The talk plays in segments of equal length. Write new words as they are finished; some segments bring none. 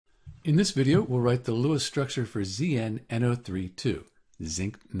In this video, we'll write the Lewis structure for ZnNO3,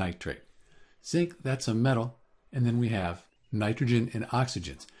 zinc nitrate. Zinc, that's a metal, and then we have nitrogen and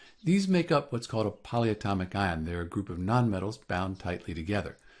oxygens. These make up what's called a polyatomic ion. They're a group of nonmetals bound tightly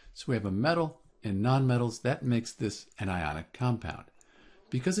together. So we have a metal and nonmetals. That makes this an ionic compound.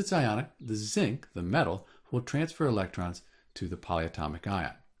 Because it's ionic, the zinc, the metal, will transfer electrons to the polyatomic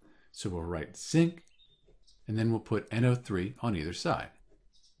ion. So we'll write zinc, and then we'll put NO3 on either side.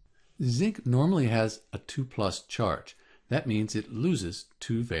 Zinc normally has a 2+ charge. That means it loses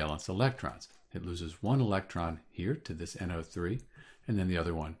 2 valence electrons. It loses 1 electron here to this NO3, and then the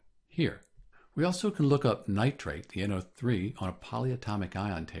other one here. We also can look up nitrate, the NO3, on a polyatomic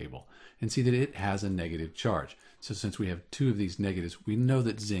ion table and see that it has a negative charge. So since we have 2 of these negatives, we know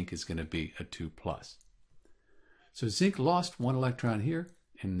that zinc is going to be a 2+. So zinc lost 1 electron here,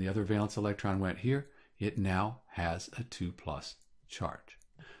 and the other valence electron went here. It now has a 2+ charge.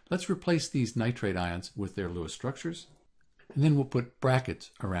 Let's replace these nitrate ions with their Lewis structures, and then we'll put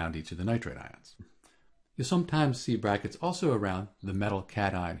brackets around each of the nitrate ions. You'll sometimes see brackets also around the metal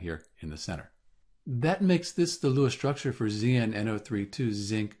cation here in the center. That makes this the Lewis structure for ZnNO3,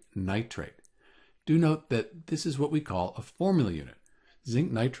 zinc nitrate. Do note that this is what we call a formula unit.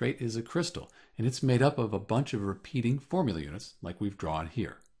 Zinc nitrate is a crystal, and it's made up of a bunch of repeating formula units like we've drawn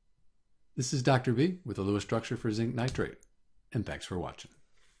here. This is Dr. B with the Lewis structure for zinc nitrate, and thanks for watching.